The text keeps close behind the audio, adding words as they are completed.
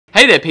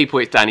Hey there people,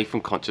 it's Danny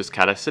from Conscious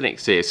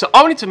Calisthenics here. So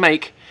I wanted to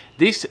make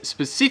this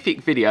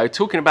specific video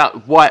talking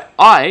about why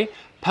I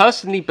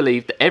personally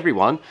believe that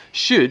everyone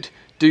should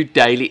do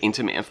daily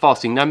intermittent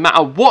fasting. No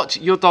matter what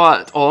your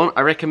diet on, I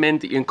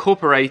recommend that you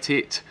incorporate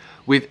it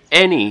with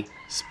any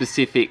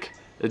specific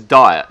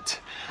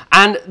diet.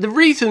 And the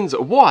reasons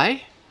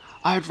why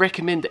I would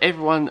recommend that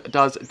everyone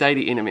does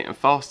daily intermittent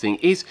fasting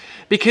is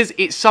because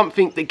it's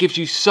something that gives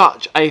you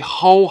such a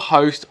whole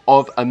host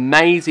of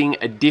amazing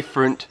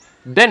different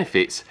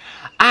benefits.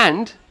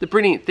 And the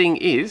brilliant thing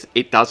is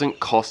it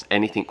doesn't cost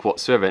anything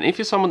whatsoever. And if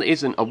you're someone that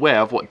isn't aware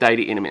of what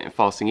daily intermittent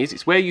fasting is,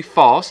 it's where you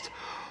fast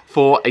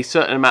for a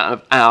certain amount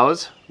of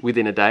hours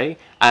within a day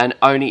and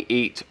only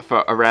eat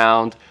for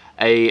around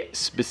a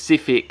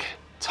specific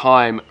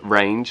time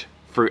range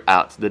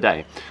throughout the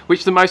day,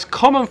 which the most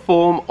common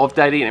form of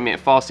daily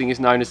intermittent fasting is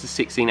known as the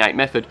 16-8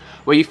 method,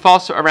 where you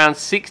fast for around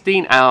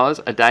 16 hours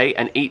a day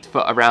and eat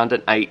for around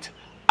an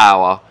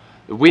 8-hour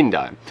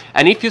window.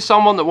 And if you're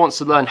someone that wants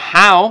to learn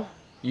how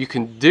you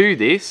can do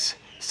this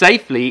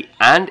safely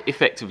and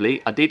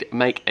effectively, I did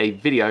make a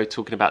video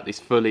talking about this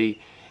fully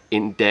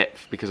in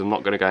depth, because I'm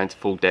not going to go into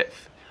full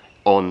depth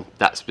on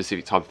that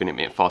specific type of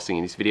intermittent fasting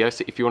in this video.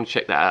 So if you want to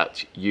check that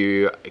out,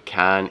 you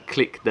can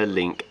click the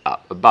link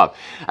up above.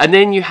 And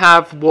then you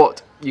have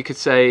what you could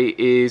say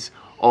is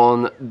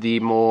on the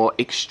more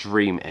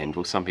extreme end.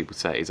 Well, some people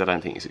say it is. I don't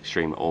think it's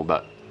extreme at all,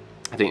 but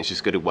I think it's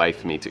just a good way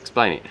for me to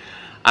explain it.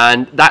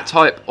 And that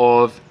type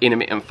of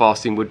intermittent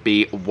fasting would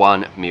be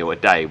 1 meal a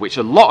day, which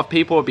a lot of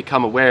people have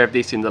become aware of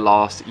this in the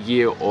last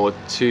year or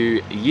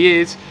 2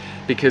 years,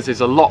 because there's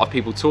a lot of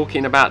people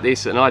talking about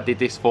this, and I did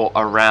this for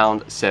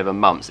around 7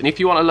 months. And if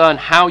you want to learn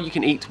how you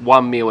can eat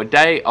 1 meal a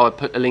day, I'll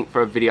put a link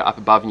for a video up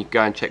above and you can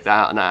go and check that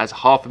out. And that has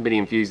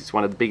 500,000 views. It's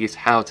one of the biggest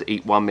how to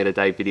eat 1 meal a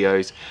day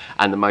videos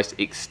and the most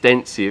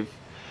extensive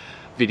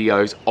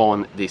videos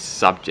on this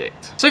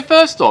subject. So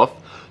first off,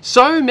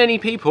 so many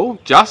people,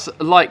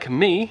 just like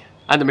me,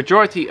 and the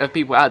majority of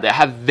people out there,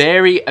 have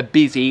very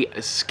busy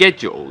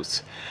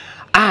schedules.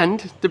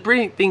 And the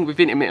brilliant thing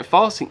with intermittent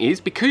fasting is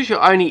because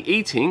you're only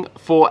eating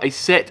for a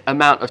set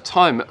amount of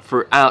time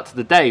throughout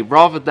the day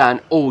rather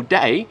than all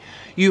day,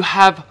 you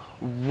have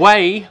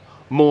way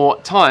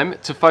more time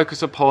to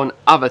focus upon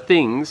other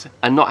things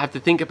and not have to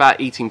think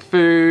about eating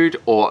food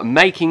or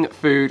making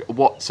food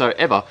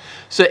whatsoever.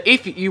 So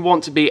if you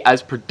want to be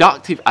as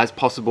productive as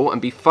possible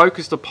and be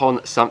focused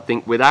upon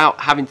something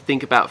without having to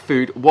think about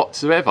food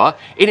whatsoever,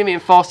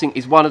 intermittent fasting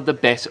is one of the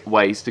best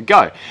ways to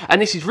go. And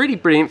this is really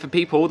brilliant for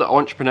people that are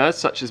entrepreneurs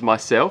such as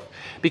myself,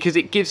 because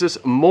it gives us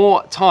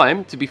more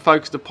time to be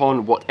focused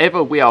upon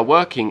whatever we are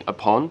working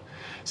upon,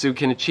 so we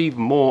can achieve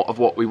more of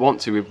what we want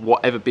to with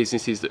whatever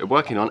businesses that we're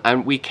working on,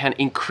 and we can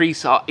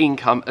increase our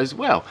income as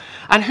well.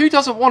 And who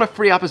doesn't want to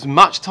free up as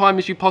much time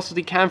as you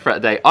possibly can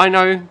throughout the day? I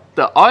know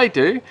that I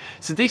do.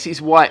 So this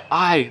is why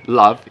I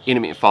love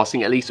intermittent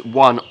fasting, at least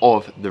one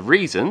of the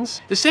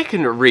reasons. The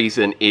second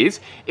reason is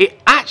it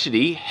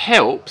actually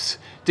helps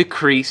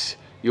decrease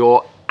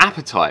your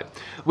appetite,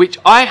 which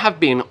I have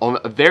been on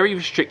very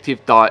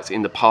restrictive diets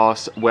in the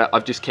past where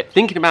I've just kept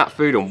thinking about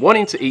food and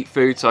wanting to eat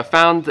food, so I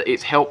found that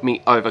it's helped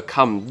me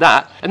overcome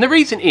that. And the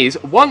reason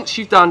is, once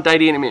you've done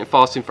daily intermittent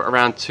fasting for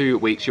around 2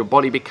 weeks, your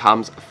body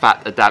becomes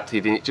fat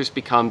adapted and it just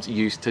becomes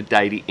used to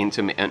daily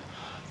intermittent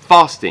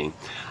fasting.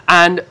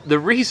 And the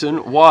reason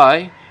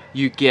why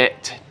you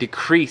get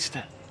decreased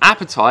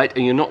appetite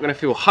and you're not going to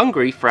feel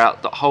hungry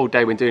throughout the whole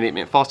day when doing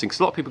intermittent fasting, because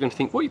a lot of people are going to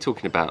think, what are you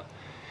talking about?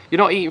 You're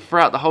not eating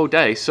throughout the whole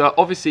day, so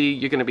obviously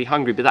you're going to be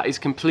hungry, but that is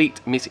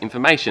complete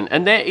misinformation.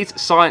 And there is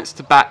science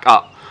to back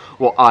up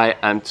what I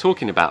am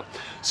talking about.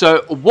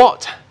 So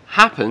what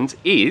happens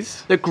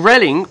is the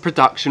ghrelin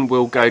production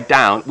will go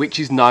down,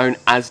 which is known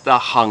as the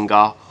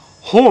hunger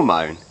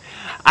hormone.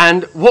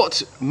 And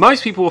what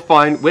most people will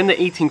find when they're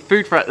eating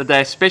food throughout the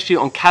day, especially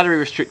on calorie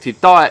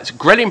restricted diets,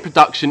 ghrelin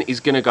production is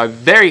going to go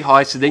very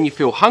high, so then you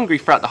feel hungry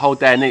throughout the whole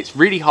day, and then it's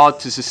really hard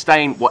to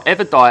sustain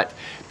whatever diet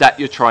that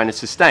you're trying to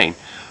sustain.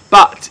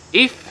 But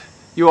if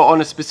you're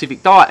on a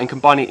specific diet and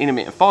combining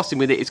intermittent fasting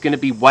with it, it's going to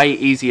be way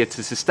easier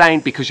to sustain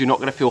because you're not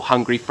going to feel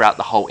hungry throughout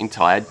the whole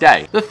entire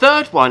day. The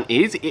third one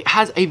is it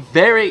has a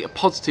very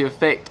positive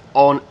effect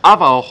on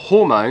other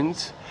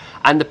hormones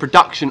and the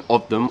production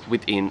of them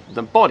within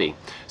the body.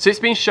 So it's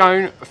been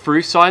shown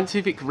through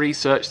scientific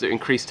research that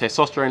increased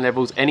testosterone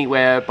levels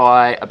anywhere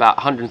by about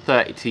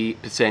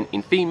 130%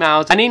 in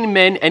females, and in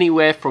men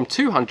anywhere from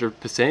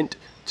 200%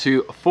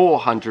 to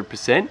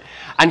 400%,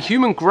 and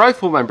human growth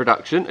hormone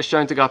production is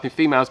shown to go up in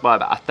females by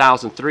about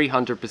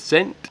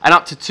 1,300% and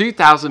up to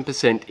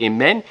 2,000% in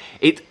men.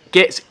 It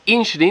gets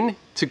insulin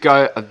to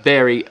go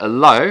very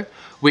low,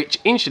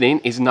 which insulin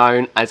is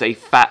known as a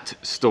fat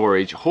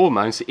storage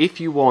hormone. So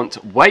if you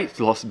want weight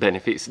loss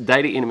benefits,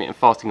 daily intermittent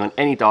fasting on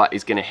any diet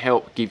is going to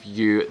help give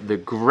you the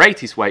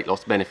greatest weight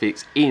loss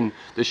benefits in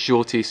the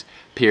shortest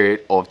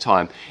period of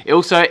time. It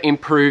also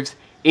improves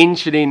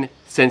insulin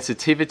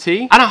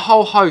sensitivity and a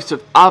whole host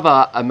of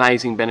other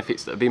amazing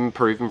benefits that have been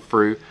proven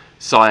through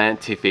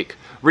scientific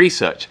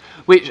research,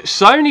 which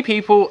so many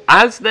people,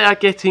 as they are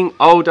getting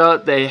older,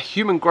 their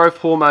human growth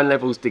hormone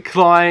levels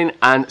decline,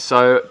 and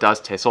so does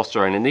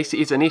testosterone. And this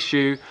is an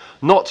issue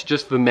not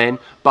just for men,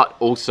 but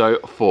also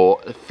for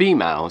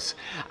females.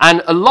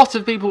 And a lot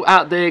of people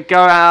out there go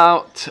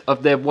out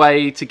of their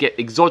way to get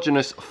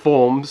exogenous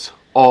forms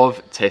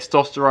of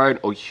testosterone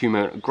or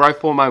human growth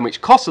hormone, which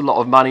costs a lot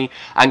of money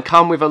and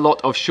come with a lot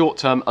of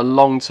short-term and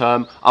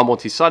long-term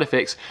unwanted side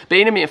effects. But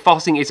intermittent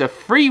fasting is a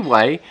free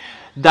way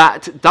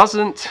that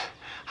doesn't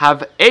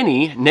have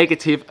any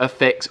negative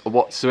effects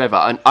whatsoever,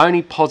 and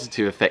only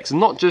positive effects. And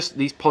not just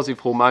these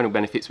positive hormonal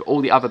benefits, but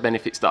all the other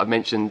benefits that I've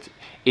mentioned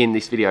in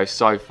this video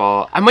so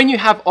far. And when you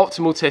have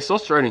optimal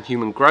testosterone and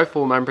human growth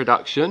hormone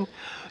production,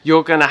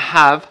 you're going to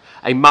have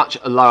a much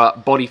lower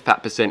body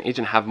fat percentage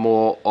and have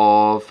more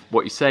of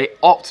what you say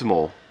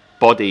optimal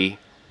body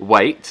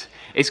weight.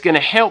 It's going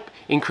to help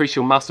increase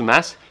your muscle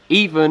mass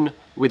even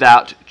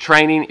without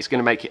training. It's going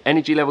to make your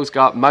energy levels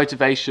go up,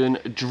 motivation,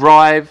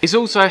 drive. It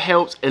also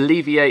helps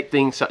alleviate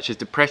things such as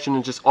depression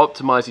and just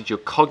optimizes your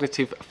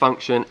cognitive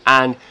function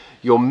and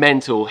your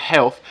mental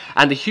health.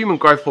 And the human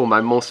growth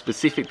hormone, more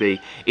specifically,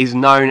 is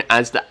known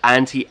as the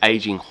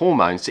anti-aging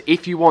hormone. So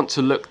if you want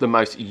to look the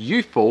most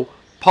youthful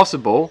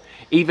possible,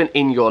 even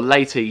in your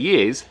later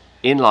years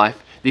in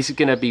life, this is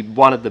going to be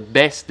one of the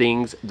best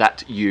things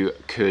that you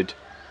could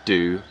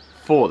do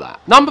for that.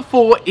 Number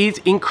 4 is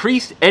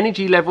increased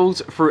energy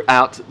levels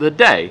throughout the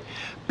day,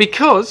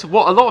 because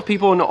what a lot of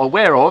people are not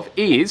aware of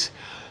is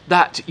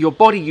that your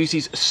body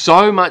uses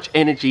so much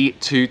energy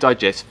to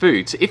digest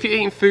food. So if you're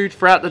eating food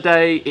throughout the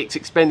day, it's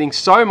expending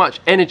so much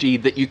energy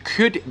that you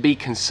could be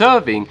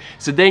conserving,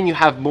 so then you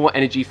have more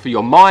energy for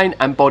your mind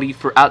and body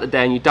throughout the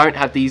day, and you don't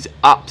have these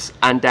ups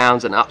and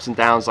downs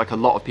like a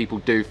lot of people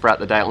do throughout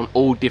the day on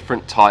all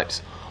different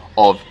types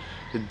of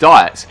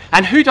diets.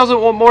 And who doesn't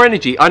want more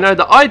energy? I know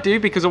that I do,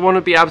 because I want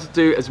to be able to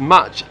do as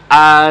much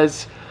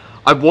as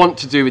I want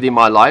to do within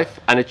my life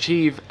and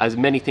achieve as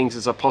many things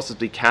as I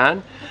possibly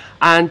can,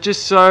 and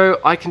just so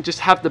I can just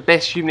have the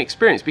best human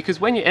experience. Because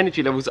when your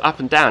energy levels are up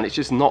and down, it's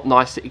just not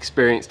nice to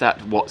experience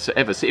that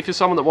whatsoever. So if you're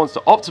someone that wants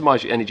to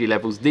optimize your energy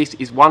levels, this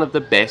is one of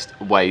the best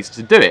ways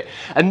to do it.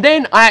 And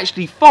then I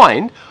actually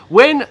find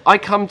when I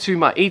come to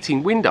my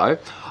eating window,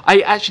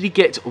 I actually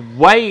get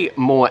way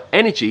more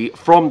energy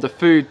from the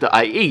food that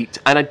I eat,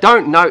 and I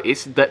don't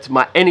notice that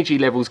my energy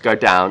levels go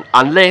down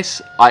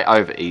unless I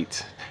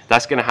overeat.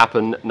 That's going to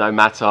happen no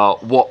matter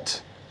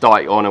what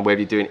diet you're on and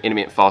whether you're doing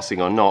intermittent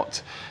fasting or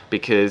not,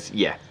 because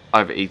yeah,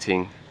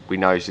 overeating, we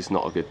know, is just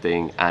not a good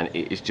thing, and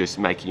it is just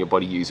making your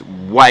body use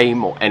way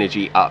more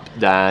energy up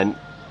than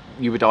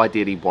you would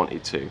ideally want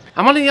it to.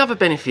 And one of the other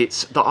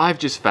benefits that I've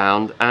just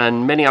found,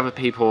 and many other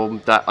people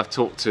that I've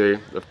talked to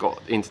have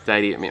got into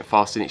daily intermittent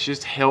fasting, it's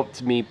just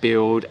helped me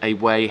build a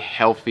way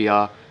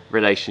healthier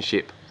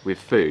relationship with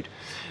food.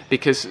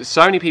 Because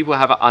so many people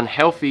have an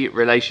unhealthy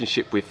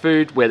relationship with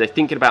food, where they're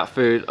thinking about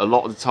food a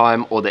lot of the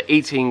time, or they're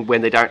eating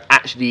when they don't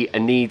actually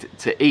need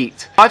to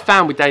eat. I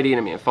found with daily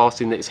intermittent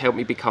fasting that it's helped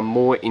me become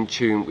more in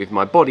tune with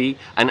my body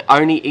and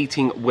only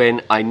eating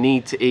when I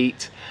need to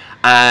eat,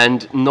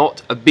 and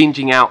not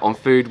binging out on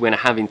food when I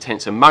have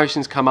intense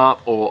emotions come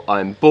up or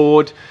I'm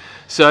bored.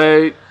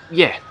 So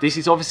yeah, this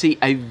is obviously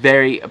a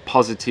very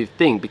positive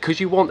thing,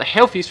 because you want the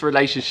healthiest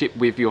relationship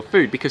with your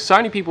food, because so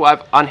many people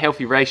have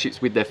unhealthy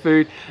relationships with their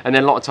food, and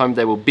then a lot of times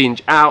they will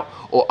binge out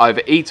or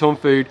overeat on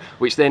food,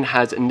 which then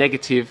has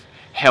negative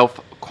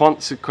health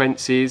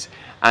consequences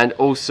and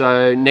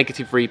also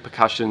negative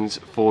repercussions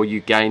for you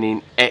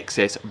gaining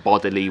excess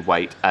bodily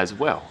weight as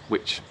well,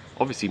 which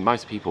obviously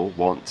most people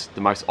want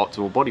the most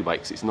optimal body weight,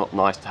 because it's not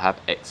nice to have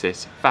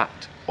excess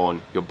fat on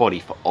your body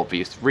for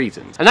obvious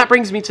reasons. And that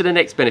brings me to the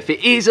next benefit.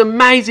 It is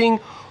amazing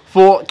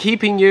for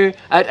keeping you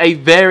at a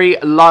very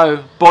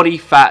low body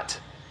fat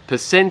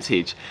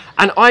percentage.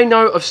 And I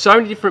know of so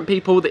many different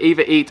people that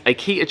either eat a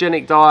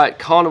ketogenic diet,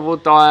 carnivore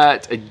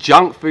diet, a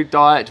junk food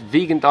diet,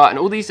 vegan diet, and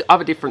all these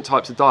other different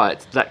types of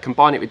diets that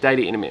combine it with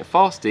daily intermittent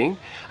fasting.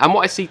 And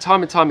what I see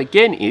time and time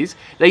again is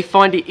they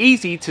find it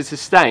easy to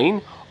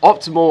sustain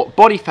optimal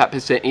body fat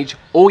percentage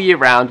all year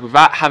round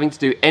without having to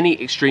do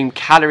any extreme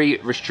calorie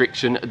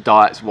restriction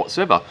diets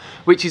whatsoever,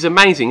 which is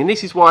amazing. And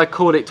this is why I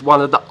call it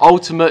one of the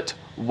ultimate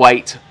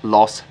weight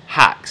loss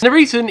hacks. And the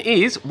reason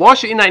is,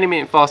 whilst you're in that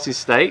intermittent fasting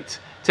state,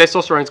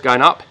 testosterone's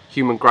going up,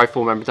 human growth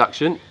hormone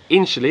production,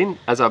 insulin,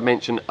 as I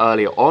mentioned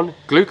earlier on,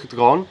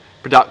 glucagon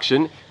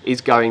production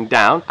is going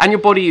down, and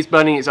your body is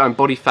burning its own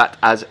body fat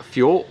as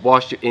fuel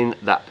whilst you're in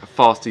that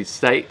fasted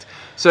state.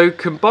 So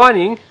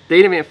combining the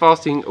intermittent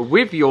fasting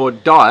with your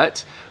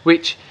diet,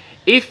 which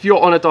if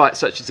you're on a diet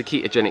such as a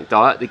ketogenic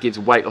diet that gives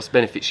weight loss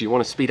benefits, you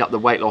want to speed up the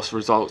weight loss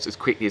results as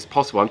quickly as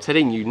possible. I'm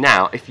telling you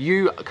now, if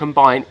you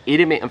combine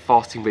intermittent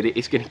fasting with it,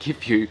 it's going to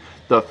give you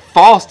the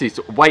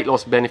fastest weight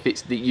loss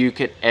benefits that you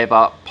could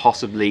ever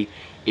possibly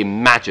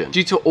imagine,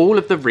 due to all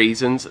of the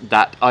reasons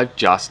that I've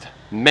just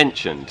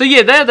mentioned. So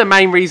yeah, they're the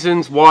main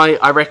reasons why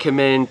I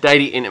recommend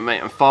daily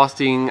intermittent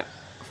fasting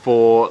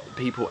for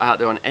people out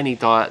there on any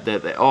diet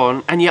that they're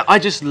on. And yeah, I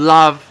just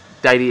love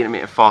daily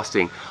intermittent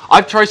fasting.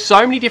 I've tried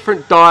so many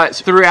different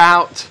diets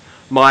throughout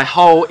my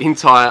whole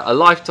entire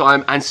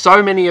lifetime, and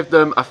so many of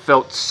them I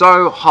felt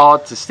so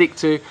hard to stick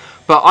to.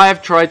 But I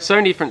have tried so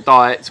many different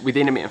diets with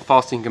intermittent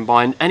fasting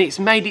combined, and it's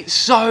made it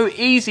so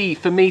easy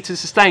for me to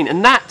sustain.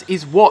 And that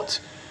is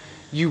what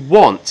you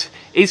want,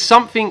 is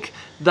something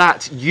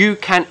that you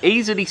can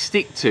easily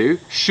stick to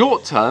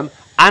short term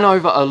and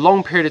over a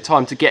long period of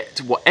time to get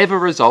to whatever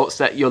results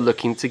that you're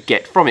looking to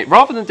get from it.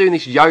 Rather than doing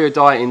this yo-yo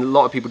dieting a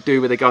lot of people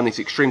do, where they go on these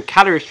extreme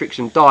calorie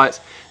restriction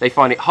diets, they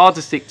find it hard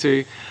to stick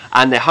to,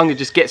 and their hunger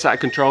just gets out of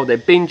control. They're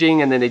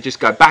binging, and then they just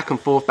go back and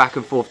forth,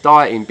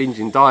 dieting,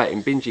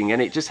 binging,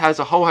 and it just has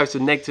a whole host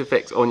of negative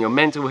effects on your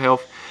mental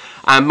health.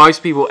 And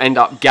most people end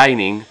up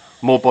gaining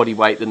more body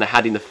weight than they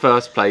had in the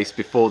first place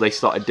before they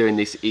started doing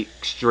this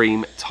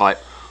extreme type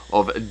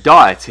of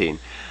dieting.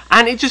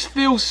 And it just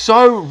feels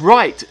so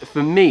right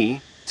for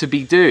me to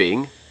be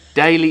doing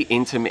daily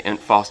intermittent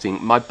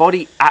fasting. My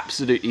body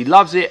absolutely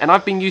loves it, and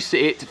I've been used to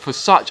it for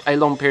such a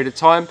long period of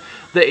time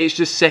that it's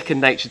just second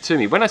nature to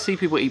me. When I see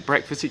people eat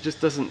breakfast, it just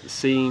doesn't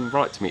seem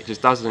right to me. It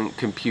just doesn't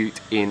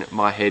compute in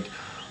my head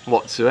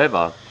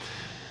whatsoever.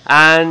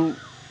 And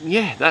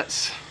yeah,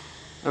 that's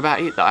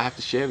about it that I have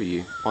to share with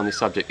you on this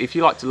subject. If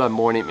you'd like to learn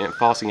more on intermittent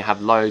fasting, I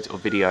have loads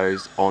of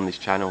videos on this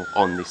channel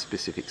on this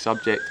specific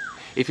subject.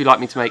 If you'd like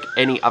me to make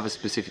any other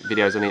specific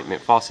videos on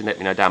intermittent fasting, let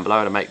me know down below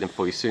and I'll make them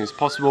for you as soon as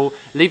possible.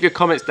 Leave your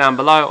comments down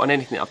below on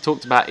anything that I've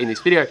talked about in this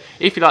video.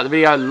 If you like the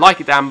video, like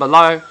it down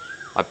below.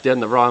 I've done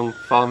the wrong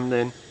thumb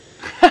then.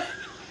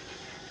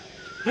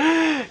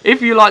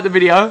 If you like the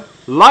video,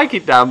 like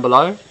it down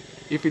below.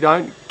 If you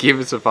don't, give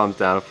us a thumbs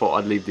down. I thought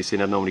I'd leave this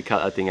in. I normally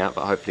cut that thing out,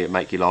 but hopefully it'll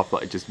make you laugh,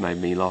 but it just made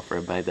me laugh, or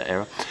I made that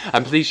error.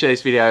 And please share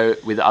this video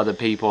with other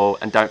people,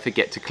 and don't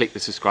forget to click the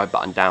subscribe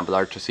button down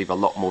below to receive a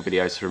lot more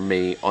videos from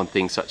me on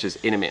things such as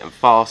intermittent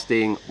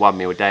fasting, 1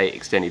 meal a day,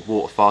 extended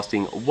water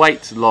fasting,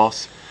 weight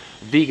loss,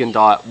 vegan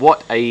diet,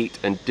 what I eat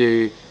and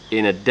do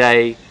in a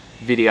day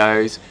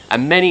videos,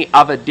 and many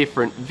other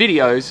different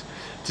videos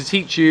to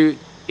teach you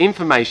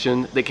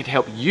information that could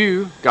help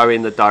you go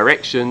in the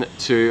direction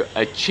to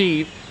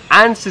achieve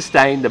and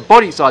sustain the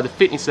body side, the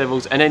fitness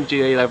levels and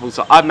energy levels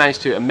that I've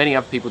managed to, and many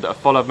other people that have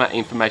followed my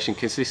information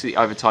consistently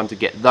over time to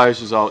get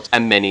those results,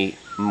 and many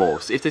more.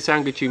 So if they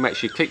sound good to you, make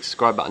sure you click the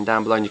subscribe button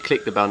down below and you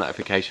click the bell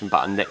notification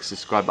button next to the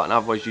subscribe button.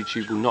 Otherwise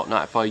YouTube will not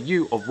notify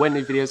you of when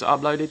new videos are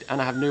uploaded,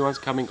 and I have new ones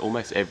coming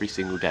almost every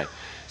single day.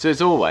 So as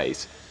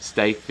always,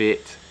 stay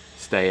fit,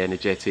 stay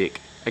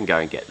energetic, and go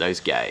and get those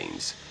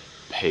gains.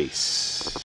 Peace.